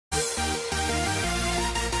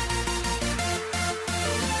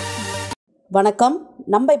வணக்கம்.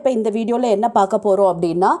 நம்ம இப்போ இந்த வீடியோவில் என்ன பார்க்க போகிறோம்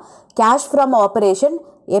அப்படின்னா, கேஷ் ஃப்ரம் ஆப்ரேஷன்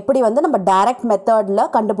எப்படி நம்ம டைரக்ட் மெத்தடில்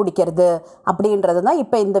கண்டுபிடிக்கிறது அப்படின்றது தான்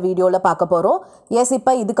இப்போ இந்த வீடியோவில் பார்க்க போகிறோம்.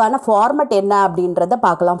 இப்போ இதுக்கான ஃபார்மட் என்ன அப்படின்றத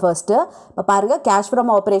பார்க்கலாம். ஃபர்ஸ்ட்டு இப்போ பாருங்கள், கேஷ்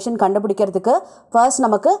ஃப்ரம் ஆப்ரேஷன் கண்டுபிடிக்கிறதுக்கு ஃபர்ஸ்ட்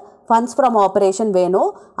நமக்கு ஃபண்ட்ஸ் ஃப்ரம் ஆப்ரேஷன்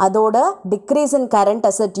வேணும். அதோட decrease in current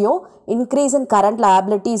அசெட்டையும் increase in current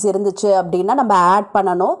liabilities இருந்துச்சு அப்படின்னா நம்ம ஆட்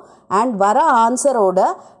பண்ணணும். அண்ட் வர ஆன்சரோட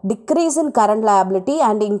decrease in current liability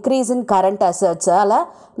and increase in current அசெட்ஸால்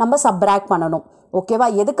நம்ம சப்ராக்ட் பண்ணணும். ஓகேவா?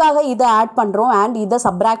 எதுக்காக இதை ஆட் பண்ணுறோம் அண்ட் இதை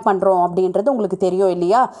சப்ராக்ட் பண்ணுறோம் அப்படின்றது உங்களுக்கு தெரியும்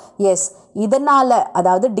இல்லையா? இதனால்,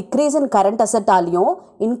 அதாவது decrease in current அசெட்டாலையும்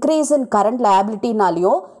increase in current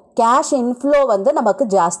லயபிலிட்டினாலையும் cash inflow நமக்கு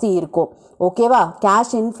ஜாஸ்தி இருக்கும். ஓகேவா?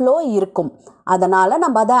 கேஷ் இன்ஃப்ளோ இருக்கும். அதனால்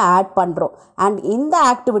நம்ம அதை ஆட் பண்ணுறோம். அண்ட் இந்த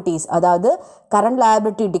ஆக்டிவிட்டீஸ், அதாவது current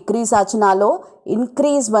liability degrees ஆச்சுனாலோ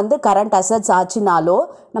increase current assets ஆச்சுனாலோ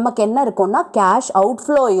நமக்கு என்ன இருக்கும்னா கேஷ்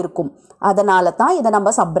அவுட்ஃப்ளோ இருக்கும். அதனால தான் இதை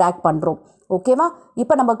நம்ம சப்ராக்ட் பண்ணுறோம். ஓகேவா?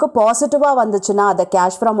 இப்போ நமக்கு பாசிட்டிவாக வந்துச்சுன்னா அதை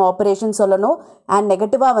கேஷ் ஃப்ரம் ஆப்ரேஷன் சொல்லணும். அண்ட்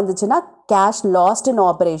நெகட்டிவாக வந்துச்சுன்னா கேஷ் லாஸ்ட் இன்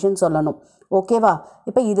ஆப்ரேஷன் சொல்லணும். ஓகேவா?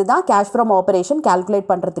 இப்போ இதுதான் கேஷ் ஃப்ரம் ஆப்ரேஷன் கால்குலேட்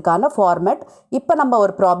பண்ணுறதுக்கான ஃபார்மேட். இப்போ நம்ம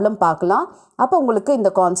ஒரு ப்ராப்ளம் பார்க்கலாம். அப்போ உங்களுக்கு இந்த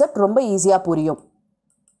கான்செப்ட் ரொம்ப ஈஸியாக புரியும்.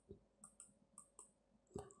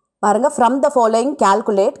 பாருங்கள், from the following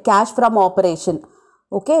calculate cash from operation.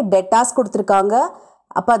 Okay, debtors கொடுத்துருக்காங்க.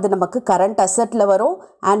 அப்போ அது நமக்கு கரண்ட் அசெட்டில் வரும்.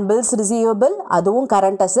 அண்ட் பில்ஸ் ரிசீவபிள், அதுவும்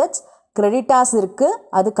கரண்ட் அசெட்ஸ். கிரெடிட்டாஸ் இருக்குது,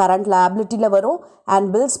 அது கரண்ட் லயபிலிட்டியில் வரும். அண்ட்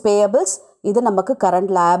பில்ஸ் பேயபிள்ஸ், இது நமக்கு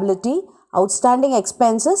current liability. Outstanding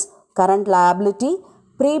expenses current liability.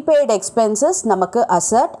 Prepaid expenses நமக்கு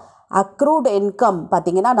அசெட். அக்ரூட் இன்கம்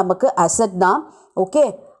பார்த்திங்கன்னா நமக்கு அசெட் தான். ஓகே,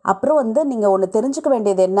 அப்புறம் நீங்கள் ஒன்று தெரிஞ்சுக்க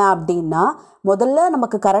வேண்டியது என்ன அப்படின்னா, முதல்ல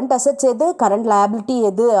நமக்கு கரண்ட் அசெட்ஸ் எது, கரண்ட் லயபிலிட்டி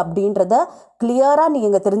எது அப்படின்றத கிளியராக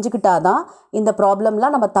நீங்கள் தெரிஞ்சுக்கிட்டா தான் இந்த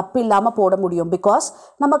ப்ராப்ளம்லாம் நம்ம தப்பு இல்லாமல் போட முடியும். பிகாஸ்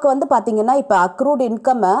நமக்கு பார்த்திங்கன்னா இப்போ அக்ரூட்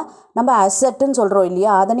இன்கம்மை நம்ம அசெட்டுன்னு சொல்கிறோம்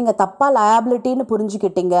இல்லையா, அதை நீங்கள் தப்பாக லயபிலிட்டின்னு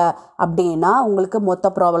புரிஞ்சுக்கிட்டீங்க அப்படின்னா உங்களுக்கு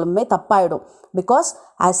மொத்த ப்ராப்ளமே தப்பாயிடும். பிகாஸ்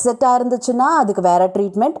அசெட்டாக இருந்துச்சுன்னா அதுக்கு வேறு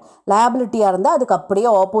ட்ரீட்மெண்ட், லயபிலிட்டியாக இருந்தால் அதுக்கு அப்படியே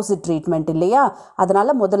ஆப்போசிட் ட்ரீட்மெண்ட் இல்லையா?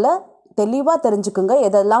 அதனால் முதல்ல தெளிவாக தெரிஞ்சுக்குங்க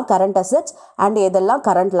எதெல்லாம் கரண்ட் அசெட்ஸ் அண்ட் எதெல்லாம்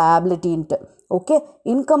current லயபிலிட்டின்ட்டு. Okay,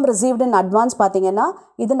 income received in advance பார்த்தீங்கன்னா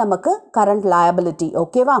இது நமக்கு கரண்ட் லயபிலிட்டி.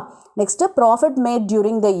 ஓகேவா? Next profit mat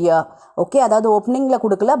during the year. Okay, அதாவது ஓப்பனிங்கில்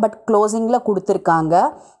கொடுக்கல பட் க்ளோசிங்கில் கொடுத்துருக்காங்க.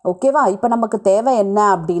 ஓகேவா? இப்போ நமக்கு தேவை என்ன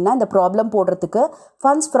அப்படின்னா, இந்த ப்ராப்ளம் போடுறதுக்கு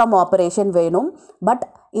ஃபண்ட்ஸ் ஃப்ரம் ஆப்ரேஷன் வேணும். பட்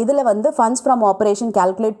இதில் ஃபண்ட்ஸ் ஃப்ரம் ஆப்ரேஷன்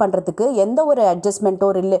கால்குலேட் பண்ணுறதுக்கு எந்த ஒரு அட்ஜஸ்ட்மெண்ட்டோ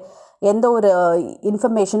எந்த ஒரு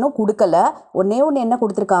இன்ஃபர்மேஷனும் கொடுக்கல. ஒன்று என்ன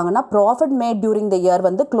கொடுத்துருக்காங்கன்னா, profit mat during the year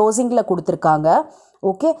க்ளோசிங்கில் கொடுத்துருக்காங்க.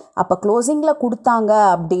 ஓகே, அப்போ க்ளோசிங்கில் கொடுத்தாங்க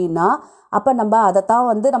அப்படின்னா அப்போ நம்ம அதை தான்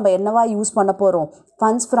நம்ம என்னவா யூஸ் பண்ண போகிறோம்,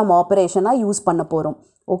 ஃபண்ட்ஸ் ஃப்ரம் ஆப்ரேஷனாக யூஸ் பண்ண போகிறோம்.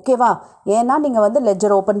 ஓகேவா? ஏன்னா நீங்கள்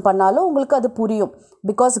லெட்ஜர் ஓப்பன் பண்ணாலும் உங்களுக்கு அது புரியும்.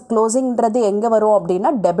 பிகாஸ் க்ளோசிங்கிறது எங்கே வரும்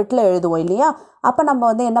அப்படின்னா டெபிட்டில் எழுதுவோம் இல்லையா? அப்போ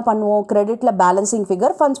நம்ம என்ன பண்ணுவோம், கிரெடிட்டில் பேலன்சிங்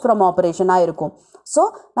ஃபிகர் ஃபண்ட்ஸ் ஃப்ரம் ஆப்ரேஷனாக இருக்கும். ஸோ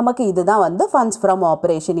நமக்கு இதுதான் ஃபண்ட்ஸ் ஃப்ரம்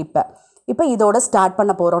ஆப்ரேஷன். இப்போ இதோட ஸ்டார்ட்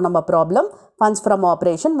பண்ண போகிறோம் நம்ம ப்ராப்ளம். Funds from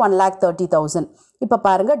operation 1,30,000. இப்போ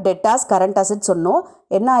பாருங்கள், டெட்டாஸ் கரண்ட் அசெட் சொன்னோம்.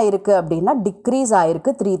 என்ன ஆயிருக்கு அப்படின்னா டிக்ரீஸ்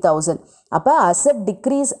ஆயிருக்கு 3,000. அப்போ அசெட்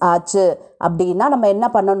டிக்ரீஸ் ஆச்சு அப்படின்னா நம்ம என்ன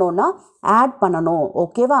பண்ணணும்னா ஆட் பண்ணணும்.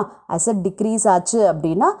 ஓகேவா? அசெட் டிக்ரீஸ் ஆச்சு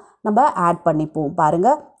அப்படின்னா நம்ம ஆட் பண்ணிப்போம்.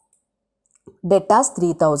 பாருங்கள், டெட்டாஸ்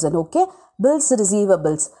 3,000. ஓகே, பில்ஸ்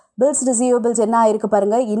ரிசீவபிள்ஸ் என்ன ஆயிருக்கு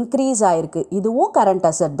பாருங்கள், இன்க்ரீஸ் ஆயிருக்கு. இதுவும் கரண்ட்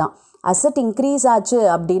அசெட் தான். அசெட் இன்க்ரீஸ் ஆச்சு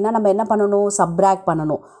அப்படின்னா நம்ம என்ன பண்ணணும், சப்ராக்ட்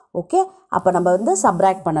பண்ணணும். ஓகே, அப்போ நம்ம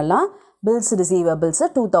சப்ராக்ட் பண்ணலாம். பில்ஸ் ரிசீவபிள்ஸு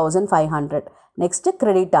 2,500. நெக்ஸ்ட்டு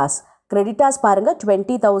கிரெடிட்டாஸ் பாருங்கள்,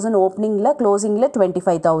 20,000 ஓப்பனிங்கில், க்ளோசிங்கில்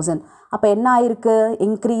 25,000. அப்போ என்ன ஆயிருக்கு,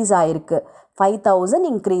 இன்க்ரீஸ் ஆயிருக்கு. 5,000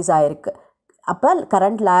 இன்க்ரீஸ் ஆயிருக்கு. அப்போ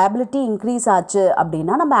கரண்ட் லயபிலிட்டி இன்க்ரீஸ் ஆச்சு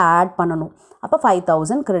அப்படின்னா நம்ம ஆட் பண்ணணும். அப்போ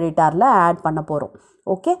 5,000 கிரெடிட்டாரில் ஆட் பண்ண போகிறோம்.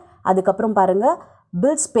 ஓகே, அதுக்கப்புறம் பாருங்கள்,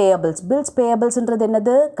 பில்ஸ் பேயபிள்ஸ்ன்றது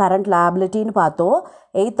என்னது, கரண்ட் லயபிலிட்டின்னு பார்த்தோம்.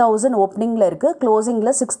 8,000 ஓப்பனிங்கில் இருக்குது,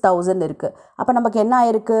 க்ளோசிங்கில் 6,000 இருக்குது. அப்போ நமக்கு என்ன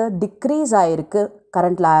ஆயிருக்கு, டிக்ரீஸ் ஆயிருக்கு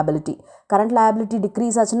கரண்ட் லயபிலிட்டி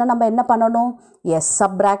டிக்ரீஸ் ஆச்சுன்னா நம்ம என்ன பண்ணணும்,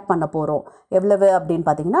 சப்ராக்ட் பண்ண போகிறோம். எவ்வளவு அப்படின்னு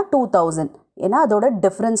பார்த்தீங்கன்னா 2,000. ஏன்னா அதோட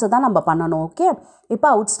டிஃப்ரென்ஸை தான் நம்ம பண்ணணும். ஓகே, இப்போ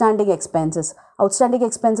அவுட்ஸ்டாண்டிங்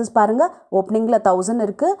எக்ஸ்பென்சஸ் பாருங்கள், ஓப்பனிங்கில் 1,000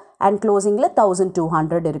 இருக்குது அண்ட் க்ளோசிங்கில்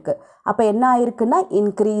 1,200 இருக்குது. அப்போ என்ன ஆயிருக்குன்னா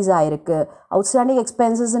இன்க்ரீஸ் ஆயிருக்கு. Outstanding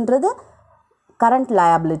எக்ஸ்பென்சஸ்ன்றது current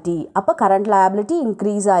liability. அப்போ கரண்ட் லயபிலிட்டி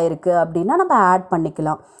இன்க்ரீஸ் ஆயிருக்கு அப்படின்னா நம்ம ஆட்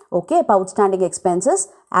பண்ணிக்கலாம். ஓகே, இப்போ அவுட்ஸ்டாண்டிங் எக்ஸ்பென்சஸ்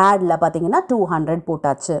ஆடில் பார்த்தீங்கன்னா 200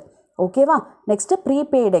 போட்டாச்சு. ஓகேவா நெக்ஸ்ட்டு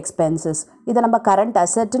ப்ரீபெய்டு எக்ஸ்பென்சஸ் இதை நம்ம கரண்ட்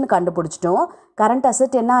அசெட்னு கண்டுபிடிச்சிட்டோம் கரண்ட்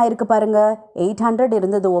அசெட் என்ன ஆயிருக்கு பாருங்கள் 800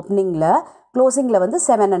 இருந்தது ஓப்பனிங்கில் க்ளோசிங்கில் வந்து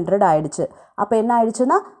 700 ஆயிடுச்சு அப்போ என்ன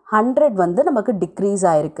ஆயிடுச்சுன்னா 100 வந்து நமக்கு டிக்ரீஸ்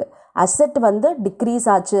ஆயிருக்கு அசெட் வந்து டிக்ரீஸ்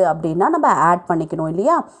ஆச்சு அப்படின்னா நம்ம ஆட் பண்ணிக்கணும்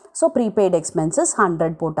இல்லையா ஸோ ப்ரீபெய்டு எக்ஸ்பென்சஸ்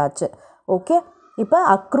 100 போட்டாச்சு ஓகே இப்போ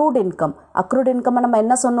அக்ரூட் இன்கம் நம்ம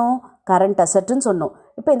என்ன சொன்னோம் கரண்ட் அசெட்னு சொன்னோம்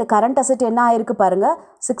இப்போ இந்த கரண்ட் அசெட் என்ன ஆயிருக்கு பாருங்கள்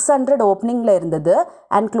 600 ஓப்பனிங்கில் இருந்தது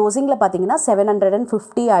அண்ட் க்ளோசிங்கில் பார்த்தீங்கன்னா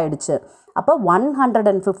 750 ஆயிடுச்சு அப்போ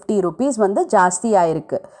 150 rupees வந்து ஜாஸ்தி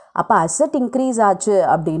ஆயிருக்கு அப்போ அசெட் இன்க்ரீஸ் ஆச்சு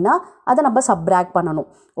அப்படின்னா அதை நம்ம சப்ராக்ட் பண்ணணும்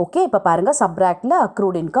ஓகே இப்போ பாருங்கள் சப்ராக்டில்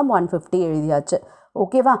அக்ரூட் இன்கம் 150 எழுதியாச்சு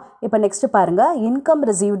ஓகேவா இப்போ நெக்ஸ்ட் பாருங்கள் இன்கம்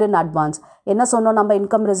ரிசீவ்டு இன் அட்வான்ஸ் என்ன சொன்னோம் நம்ம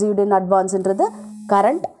இன்கம் ரிசீவ்டு இன் அட்வான்ஸ்ன்றது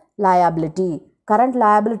கரண்ட்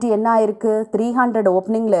லயபிலிட்டி என்ன ஆயிருக்கு 300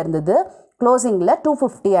 ஓப்பனிங்கில் இருந்தது க்ளோசிங்கில்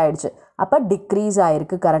 250 ஆயிடுச்சு அப்போ டிக்ரீஸ்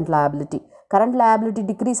ஆயிருக்கு கரண்ட் லயபிலிட்டி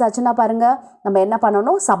டிக்ரீஸ் ஆச்சுன்னா பாருங்கள் நம்ம என்ன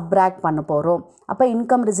பண்ணணும் சப்ராக்ட் பண்ண போகிறோம் அப்போ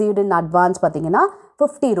இன்கம் ரிசீவ்டு இன் அட்வான்ஸ் பார்த்தீங்கன்னா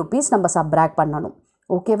 50 rupees நம்ம சப்ராக்ட் பண்ணணும்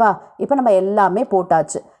ஓகேவா இப்போ நம்ம எல்லாமே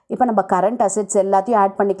போட்டாச்சு இப்போ நம்ம கரண்ட் அசெட்ஸ் எல்லாத்தையும்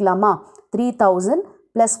ஆட் பண்ணிக்கலாமா 3000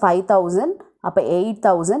 + 5000 அப்போ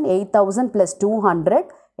 8000 + 200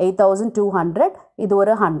 8200 இது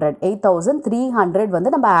ஒரு 100 8300 வந்து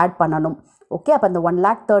நம்ம ஆட் பண்ணணும் ஓகே அப்போ அந்த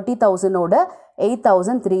 1,30,000ஓட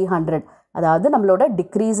 8300 அதாவது நம்மளோட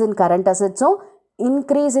decrease in current அசெட்ஸும்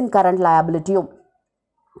increase in current லயபிலிட்டியும்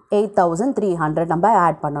 8300 நம்ம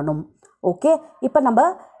ஆட் பண்ணணும் ஓகே இப்போ நம்ம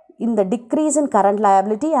இந்த decrease in current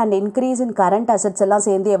liability and increase in current assets எல்லாம்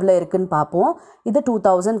சேர்ந்து எவ்வளோ இருக்குன்னு பார்ப்போம் இது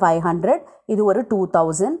 2500 இது ஒரு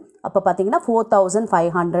 2000 அப்போ பார்த்தீங்கன்னா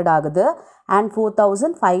 4500 ஆகுது அண்ட்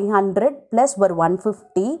 4500 ப்ளஸ் ஒரு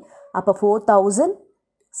 150 அப்போ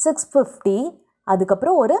 4650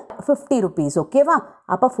 அதுக்கப்புறம் ஒரு 50 rupees ஓகேவா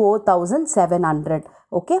அப்போ 4700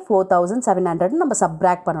 ஓகே 4700 நம்ம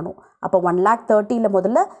சப்ராக்ட் பண்ணணும் அப்போ 1,30,000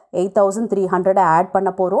 முதல்ல 8300 ஆட் பண்ண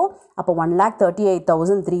போகிறோம் அப்போ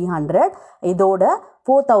 1,38,300 இதோட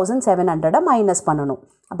 4700 மைனஸ் பண்ணணும்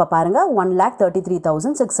அப்போ பாருங்கள்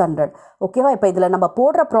 1,33,600 ஓகேவா இப்போ இதில் நம்ம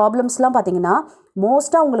போடுற ப்ராப்ளம்ஸ்லாம் பார்த்தீங்கன்னா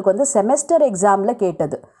மோஸ்ட்டாக உங்களுக்கு வந்து செமஸ்டர் எக்ஸாமில்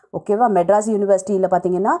கேட்டது ஓகேவா மெட்ராஸ் யூனிவர்சிட்டியில்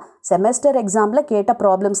பார்த்தீங்கன்னா செமஸ்டர் எக்ஸாமில் கேட்ட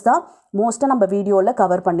ப்ராப்ளம்ஸ் தான் மோஸ்ட்டாக நம்ம வீடியோவில்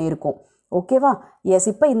கவர் பண்ணியிருக்கோம் ஓகேவா எஸ்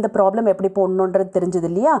இப்போ இந்த ப்ராப்ளம் எப்படி போடணுன்றது தெரிஞ்சது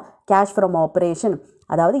இல்லையா கேஷ் ஃப்ரம் ஆப்ரேஷன்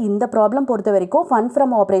அதாவது இந்த ப்ராப்ளம் பொறுத்த வரைக்கும் ஃபண்ட்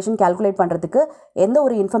ஃப்ரம் ஆப்ரேஷன் கால்குலேட் பண்ணுறதுக்கு எந்த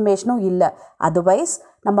ஒரு இன்ஃபர்மேஷனும் இல்லை அதர்வைஸ்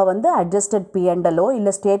நம்ம வந்து அட்ஜஸ்டட் P&L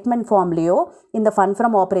இல்லை ஸ்டேட்மெண்ட் ஃபார்ம்லேயோ இந்த ஃபண்ட்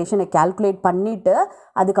ஃப்ரம் ஆப்ரேஷனை கால்குலேட் பண்ணிவிட்டு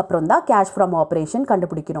அதுக்கப்புறம் தான் கேஷ் ஃப்ரம் ஆப்ரேஷன்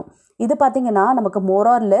கண்டுபிடிக்கணும் இது பார்த்திங்கன்னா நமக்கு மோர்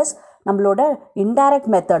ஆர் லெஸ் நம்மளோட இன்டைரக்ட்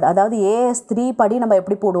மெத்தட் அதாவது AS3 படி நம்ம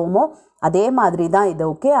எப்படி போடுவோமோ அதே மாதிரி தான் இது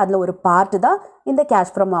ஓகே அதில் ஒரு பார்ட்டு தான் இந்த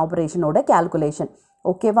கேஷ் ஃப்ரம் ஆப்ரேஷனோட கால்குலேஷன்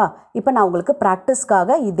ஓகேவா இப்போ நான் உங்களுக்கு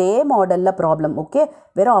ப்ராக்டிஸ்க்காக இதே மாடலில் ப்ராப்ளம் ஓகே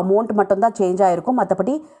வெறும் அமௌண்ட் மட்டும்தான் சேஞ்ச் ஆகிருக்கும்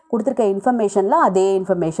மற்றபடி கொடுத்துருக்க இன்ஃபர்மேஷனில் அதே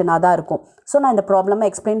இன்ஃபர்மேஷனாக தான் இருக்கும் ஸோ நான் இந்த ப்ராப்ளமை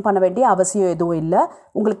எக்ஸ்பிளைன் பண்ண வேண்டிய அவசியம் எதுவும் இல்லை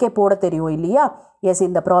உங்களுக்கே போட தெரியும் இல்லையா எஸ்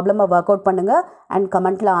இந்த ப்ராப்ளமை ஒர்க் அவுட் பண்ணுங்கள் அண்ட்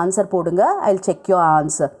கமெண்ட்டில் ஆன்சர் போடுங்க I will check your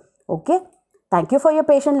answer okay thank you for your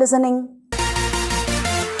patient listening